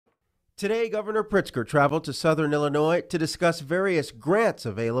Today, Governor Pritzker traveled to Southern Illinois to discuss various grants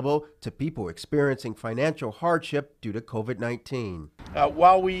available to people experiencing financial hardship due to COVID-19.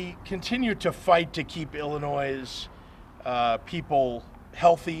 While we continue to fight to keep Illinois' people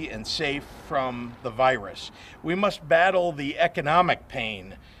healthy and safe from the virus, we must battle the economic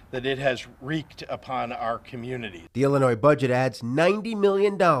pain that it has wreaked upon our community. The Illinois budget adds $90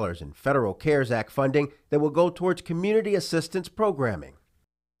 million in federal CARES Act funding that will go towards community assistance programming.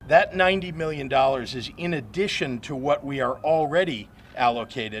 That $90 million is in addition to what we are already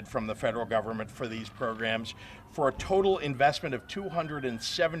allocated from the federal government for these programs, for a total investment of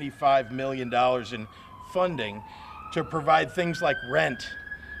 $275 million in funding to provide things like rent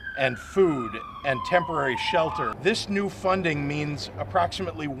and food and temporary shelter. This new funding means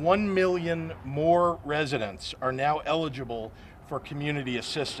approximately 1 million more residents are now eligible for community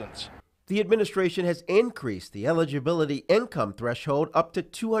assistance. The administration has increased the eligibility income threshold up to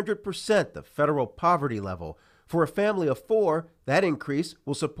 200% the federal poverty level. For a family of 4, that increase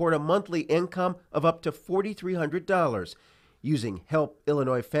will support a monthly income of up to $4,300. Using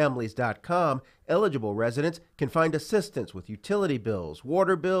helpillinoisfamilies.com, eligible residents can find assistance with utility bills,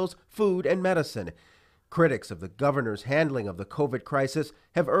 water bills, food, and medicine. Critics of the governor's handling of the COVID crisis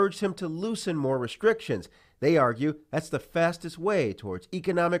have urged him to loosen more restrictions. They argue that's the fastest way towards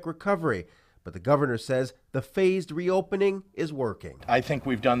economic recovery. But the governor says the phased reopening is working. I think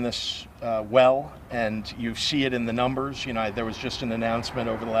we've done this well, and you see it in the numbers. There was just an announcement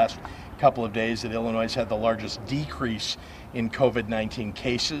over the last couple of days that Illinois had the largest decrease in COVID-19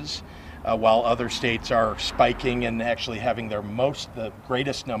 cases, while other states are spiking and actually having the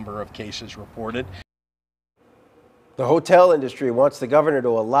greatest number of cases reported. The hotel industry wants the governor to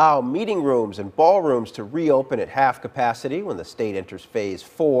allow meeting rooms and ballrooms to reopen at half capacity when the state enters phase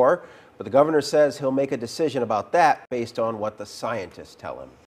 4. But the governor says he'll make a decision about that based on what the scientists tell him.